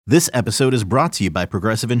This episode is brought to you by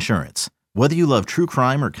Progressive Insurance. Whether you love true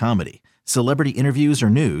crime or comedy, celebrity interviews or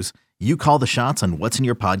news, you call the shots on what's in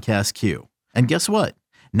your podcast queue. And guess what?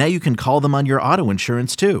 Now you can call them on your auto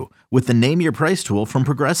insurance too with the Name Your Price tool from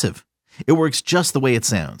Progressive. It works just the way it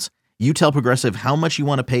sounds. You tell Progressive how much you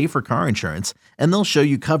want to pay for car insurance, and they'll show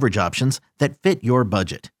you coverage options that fit your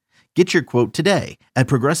budget. Get your quote today at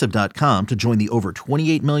Progressive.com to join the over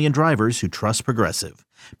 28 million drivers who trust Progressive.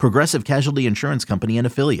 Progressive Casualty Insurance Company and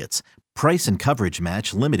Affiliates. Price and coverage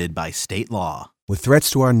match limited by state law. With threats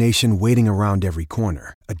to our nation waiting around every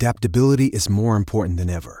corner, adaptability is more important than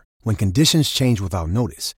ever. When conditions change without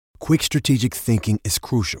notice, quick strategic thinking is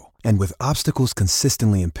crucial. And with obstacles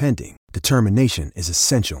consistently impending, determination is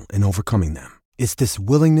essential in overcoming them. It's this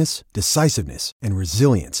willingness, decisiveness, and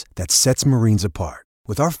resilience that sets Marines apart.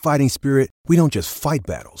 With our fighting spirit, we don't just fight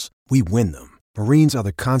battles, we win them. Marines are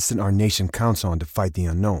the constant our nation counts on to fight the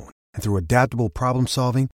unknown. And through adaptable problem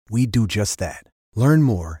solving, we do just that. Learn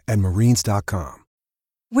more at marines.com.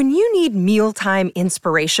 When you need mealtime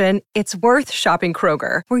inspiration, it's worth shopping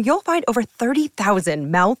Kroger, where you'll find over 30,000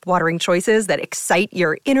 mouth-watering choices that excite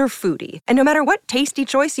your inner foodie. And no matter what tasty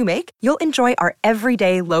choice you make, you'll enjoy our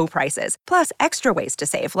everyday low prices, plus extra ways to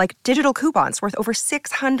save, like digital coupons worth over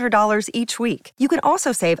 $600 each week. You can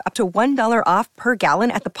also save up to $1 off per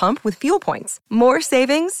gallon at the pump with fuel points. More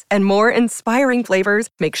savings and more inspiring flavors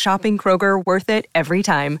make shopping Kroger worth it every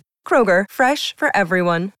time. Kroger, fresh for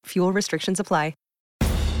everyone. Fuel restrictions apply.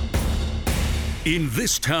 In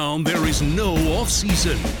this town, there is no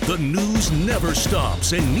off-season. The news never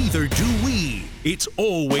stops, and neither do we. It's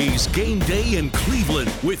always game day in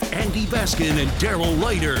Cleveland with Andy Baskin and Daryl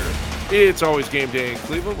Leiter. It's always game day in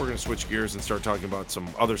Cleveland. We're going to switch gears and start talking about some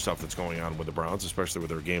other stuff that's going on with the Browns, especially with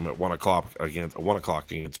their game at 1 o'clock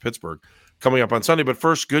against Pittsburgh coming up on Sunday. But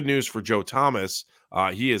first, good news for Joe Thomas.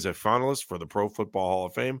 He is a finalist for the Pro Football Hall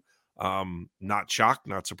of Fame. Not shocked,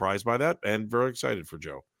 not surprised by that, and very excited for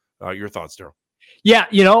Joe. Your thoughts, Daryl? Yeah,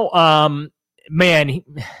 man,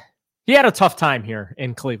 he had a tough time here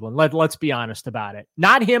in Cleveland. Let's be honest about it.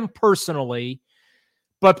 Not him personally,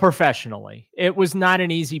 but professionally. It was not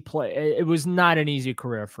an easy play. It was not an easy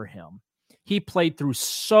career for him. He played through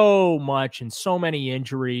so much and so many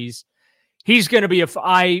injuries. He's going to be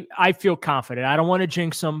I feel confident. I don't want to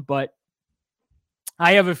jinx him, but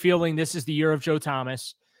I have a feeling this is the year of Joe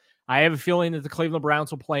Thomas. I have a feeling that the Cleveland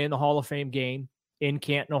Browns will play in the Hall of Fame game in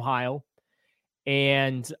Canton, Ohio.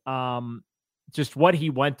 And just what he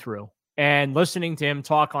went through, and listening to him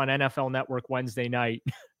talk on NFL Network Wednesday night.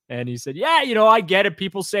 And he said, yeah, I get it.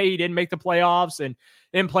 People say he didn't make the playoffs and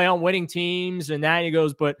didn't play on winning teams and that. And he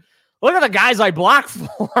goes, but look at the guys I blocked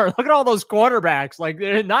for. Look at all those quarterbacks. Like,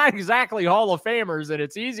 they're not exactly Hall of Famers, and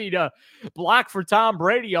it's easy to block for Tom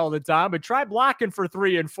Brady all the time, but try blocking for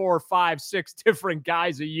 3 and 4, 5, 6 different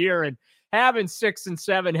guys a year and having 6 and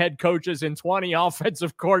 7 head coaches and 20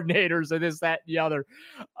 offensive coordinators and this, that, and the other.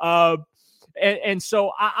 And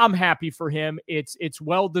so I'm happy for him. It's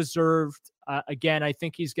well-deserved. Again, I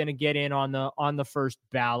think he's going to get in on the first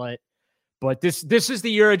ballot. But this is the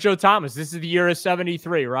year of Joe Thomas. This is the year of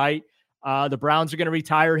 73, right? The Browns are going to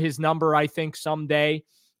retire his number, I think, someday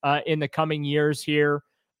in the coming years here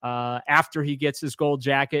after he gets his gold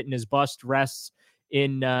jacket and his bust rests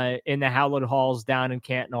in the Howlett Halls down in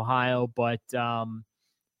Canton, Ohio. But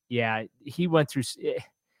yeah, he went through,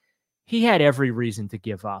 he had every reason to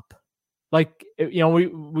give up. Like,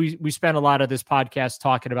 we spent a lot of this podcast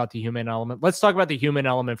talking about the human element. Let's talk about the human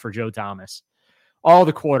element for Joe Thomas. All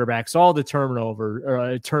the quarterbacks, all the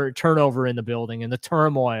turnover in the building and the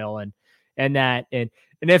turmoil and that. And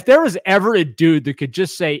if there was ever a dude that could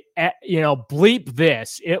just say, bleep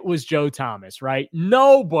this, it was Joe Thomas, right?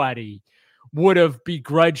 Nobody would have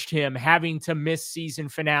begrudged him having to miss season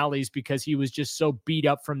finales because he was just so beat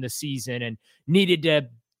up from the season and needed to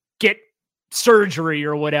get surgery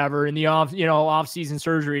or whatever in the off-season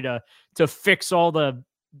surgery to fix all the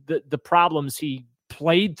problems he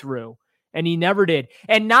played through. And he never did.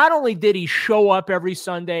 And not only did he show up every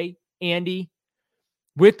Sunday, Andy,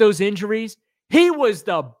 with those injuries, he was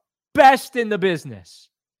the best in the business.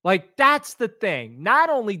 Like, that's the thing. Not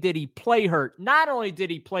only did he play hurt, not only did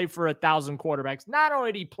he play for 1,000 quarterbacks, not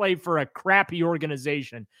only did he play for a crappy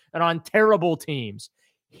organization and on terrible teams,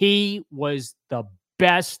 he was the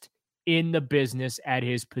best in the business at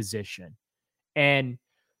his position. And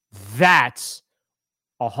that's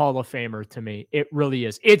a Hall of Famer to me. It really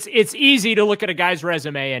is. It's easy to look at a guy's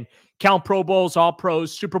resume and count Pro Bowls, All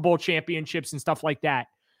Pros, Super Bowl championships, and stuff like that.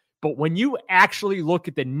 But when you actually look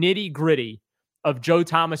at the nitty-gritty of Joe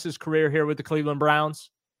Thomas's career here with the Cleveland Browns,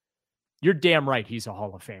 you're damn right he's a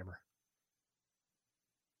Hall of Famer.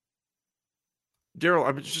 Daryl,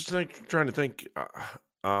 I was just trying to think.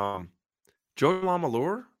 Joey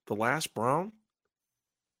Lamalure, the last Brown.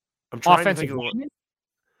 I'm trying to Offensive think of lineman?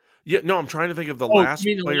 I'm trying to think of the Oh, last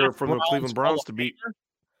you mean the player last from the Browns Cleveland Hall Browns of to beat. Famer?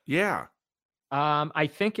 Yeah, I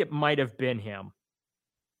think it might have been him.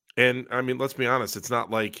 and I mean, let's be honest. It's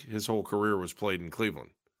not like his whole career was played in Cleveland.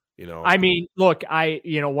 You know, I mean, look,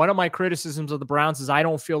 one of my criticisms of the Browns is I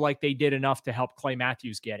don't feel like they did enough to help Clay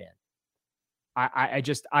Matthews get in. I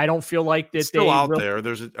don't feel like that still they out really.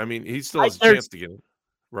 there. He still has a There's chance to get it,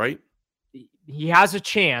 right? he has a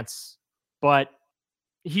chance, but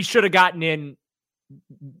he should have gotten in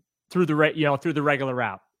through through the regular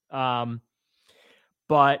route. But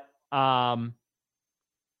Wait, I'm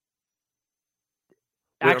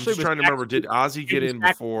actually, it just was trying to Max remember. Did Speedy. Ozzie get in No,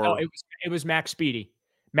 before? it was Max Speedy.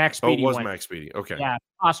 Max Oh, it Speedy was went. Max Speedy. Okay. Yeah,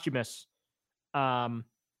 posthumous.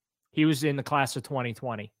 He was in the class of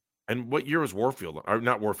 2020. And what year was Warfield? Or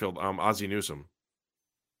not Warfield? Ozzie Newsome.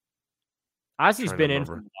 Ozzie's Trying to been in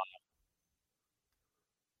for a remember. while.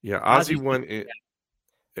 Yeah, Ozzie Ozzie's went in.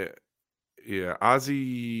 Yeah,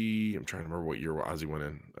 Ozzie. I'm trying to remember what year Ozzie went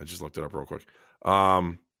in. I just looked it up real quick.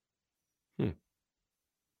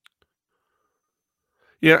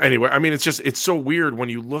 Yeah. Anyway, I mean, it's so weird when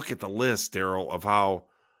you look at the list, Daryl, of how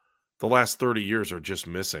the last 30 years are just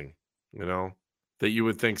missing. You know, that you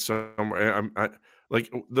would think some.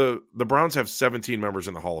 Like the Browns have 17 members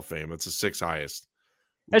in the Hall of Fame. It's the sixth highest.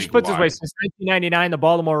 I should put it this way: league-wide. since 1999, the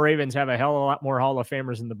Baltimore Ravens have a hell of a lot more Hall of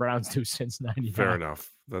Famers than the Browns do since '99. Fair enough.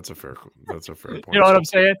 That's a fair point. You know what I'm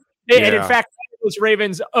saying? Yeah. And in fact, those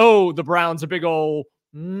Ravens owe the Browns a big old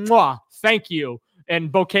mwah, thank you and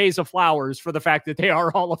bouquets of flowers for the fact that they are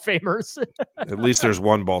Hall of Famers. At least there's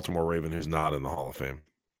one Baltimore Raven who's not in the Hall of Fame.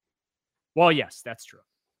 Well, yes, that's true.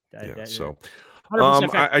 So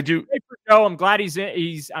 100% I do. Joe, I'm glad he's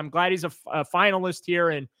in. I'm glad he's a finalist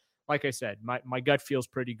here, and like I said, my gut feels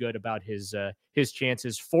pretty good about his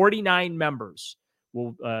chances. 49 members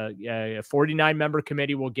will a 49 member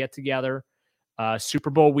committee will get together Super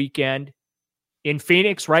Bowl weekend in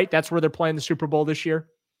Phoenix, right? That's where they're playing the Super Bowl this year.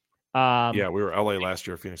 Yeah, we were LA last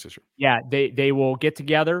year, Phoenix this year. Yeah, they will get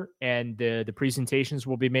together, and the presentations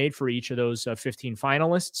will be made for each of those 15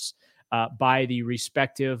 finalists by the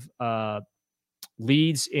respective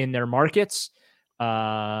leads in their markets,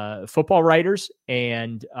 football writers,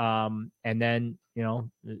 and then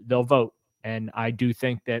they'll vote. And I do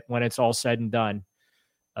think that when it's all said and done,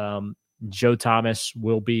 Joe Thomas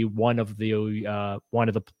will be one of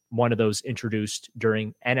those introduced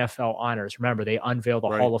during NFL Honors. Remember, they unveil the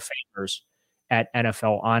Hall of Famers at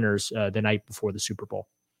NFL Honors the night before the Super Bowl.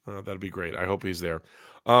 That'd be great. I hope he's there.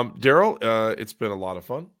 Daryl, it's been a lot of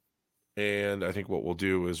fun, and I think what we'll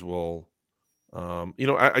do is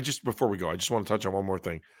I just before we go, I just want to touch on one more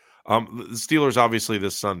thing. The Steelers obviously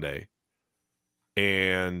this Sunday,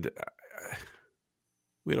 and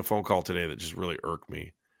we had a phone call today that just really irked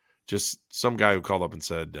me. Just some guy who called up and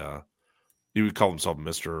said he would call himself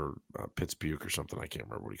Mr. Pittspuke or something. I can't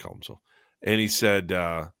remember what he called himself. And he said,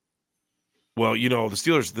 well, the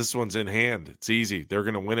Steelers, this one's in hand. It's easy. They're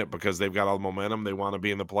going to win it because they've got all the momentum. They want to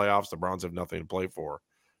be in the playoffs. The Browns have nothing to play for.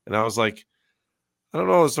 And I was like, I don't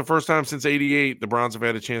know. It's the first time since '88 the Browns have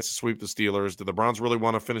had a chance to sweep the Steelers. Do the Browns really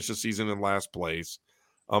want to finish the season in last place?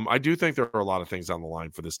 I do think there are a lot of things on the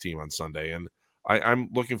line for this team on Sunday. And I'm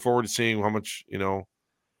looking forward to seeing how much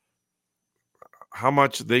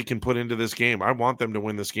they can put into this game. I want them to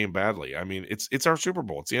win this game badly. I mean, it's our Super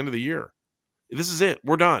Bowl. It's the end of the year. This is it.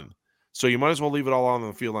 We're done. So you might as well leave it all on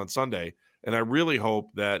the field on Sunday. And I really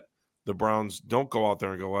hope that the Browns don't go out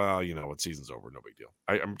there and go, well, what, season's over. No big deal.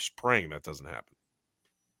 I'm just praying that doesn't happen.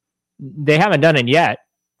 They haven't done it yet.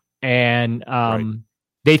 And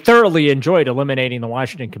they thoroughly enjoyed eliminating the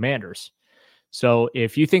Washington Commanders. So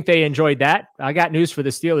if you think they enjoyed that, I got news for the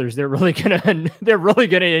Steelers. They're really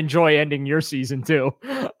gonna enjoy ending your season too,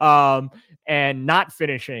 and not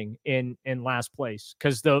finishing in last place,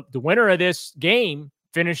 because the winner of this game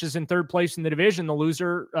finishes in third place in the division. The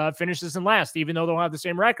loser finishes in last, even though they'll have the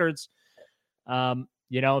same records.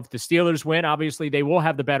 If the Steelers win, obviously they will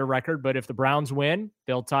have the better record. But if the Browns win,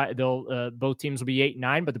 they'll both teams will be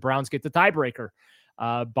 8-9, but the Browns get the tiebreaker.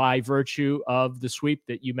 By virtue of the sweep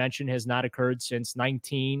that you mentioned has not occurred since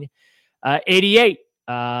 1988.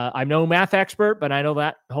 I'm no math expert, but I know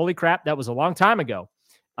that, holy crap, that was a long time ago.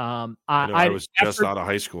 I was just out of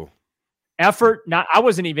high school. I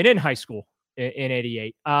wasn't even in high school in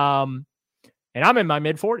 88. And I'm in my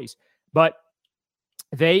mid 40s, but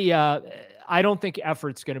I don't think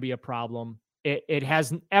effort's going to be a problem. It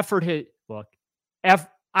has effort.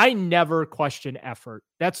 I never question effort.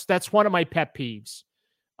 That's one of my pet peeves.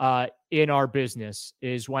 in our business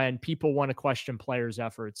is when people want to question players'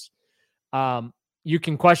 efforts. You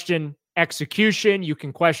can question execution. You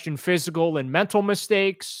can question physical and mental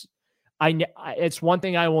mistakes. It's one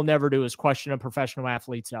thing I will never do is question a professional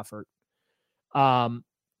athlete's effort. I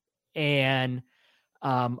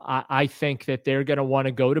think that they're going to want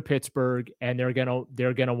to go to Pittsburgh and they're going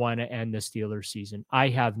to want to end the Steelers season. I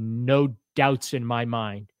have no doubts in my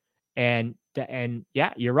mind. And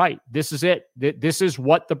yeah, you're right. This is it. This is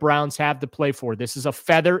what the Browns have to play for. This is a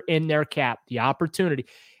feather in their cap, the opportunity.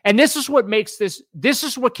 And this is what makes this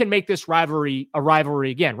is what can make this rivalry a rivalry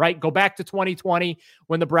again, right? Go back to 2020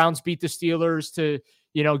 when the Browns beat the Steelers to,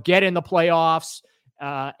 get in the playoffs,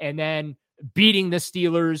 and then beating the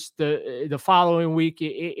Steelers the following week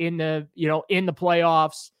in the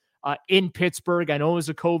playoffs in Pittsburgh. I know it was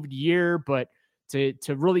a COVID year, but to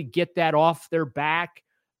really get that off their back,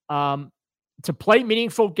 to play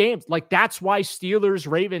meaningful games, like that's why Steelers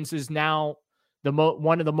Ravens is now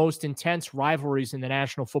one of the most intense rivalries in the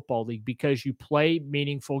National Football League, because you play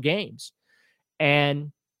meaningful games.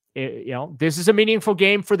 And this is a meaningful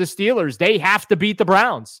game for the Steelers. They have to beat the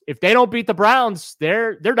Browns. If they don't beat the Browns,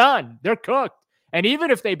 they're done. They're cooked. And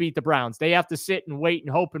even if they beat the Browns, they have to sit and wait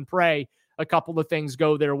and hope and pray a couple of things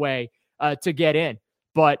go their way to get in.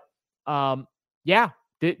 But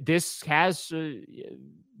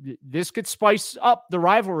this could spice up the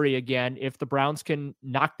rivalry again if the Browns can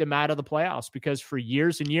knock them out of the playoffs, because for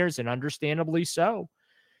years and years, and understandably so,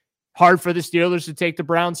 hard for the Steelers to take the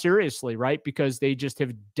Browns seriously, right? Because they just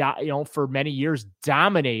have, for many years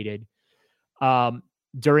dominated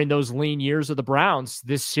during those lean years of the Browns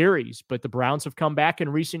this series. But the Browns have come back in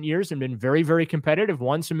recent years and been very, very competitive,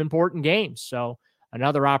 won some important games. So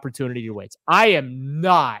another opportunity awaits. I am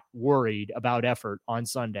not worried about effort on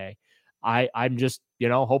Sunday. I'm just,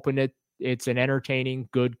 hoping that it's an entertaining,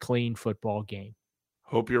 good, clean football game.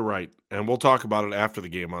 Hope you're right. And we'll talk about it after the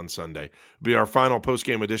game on Sunday. It'll be our final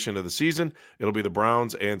post-game edition of the season. It'll be the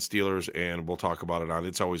Browns and Steelers, and we'll talk about it on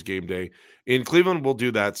It's Always Game Day in Cleveland. We'll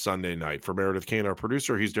do that Sunday night. For Meredith Kane, our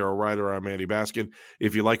producer, he's Daryl Ryder. I'm Andy Baskin.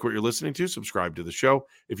 If you like what you're listening to, subscribe to the show.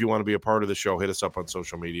 If you want to be a part of the show, hit us up on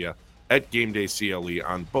social media at Game Day CLE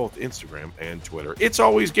on both Instagram and Twitter. It's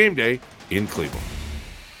Always Game Day in Cleveland.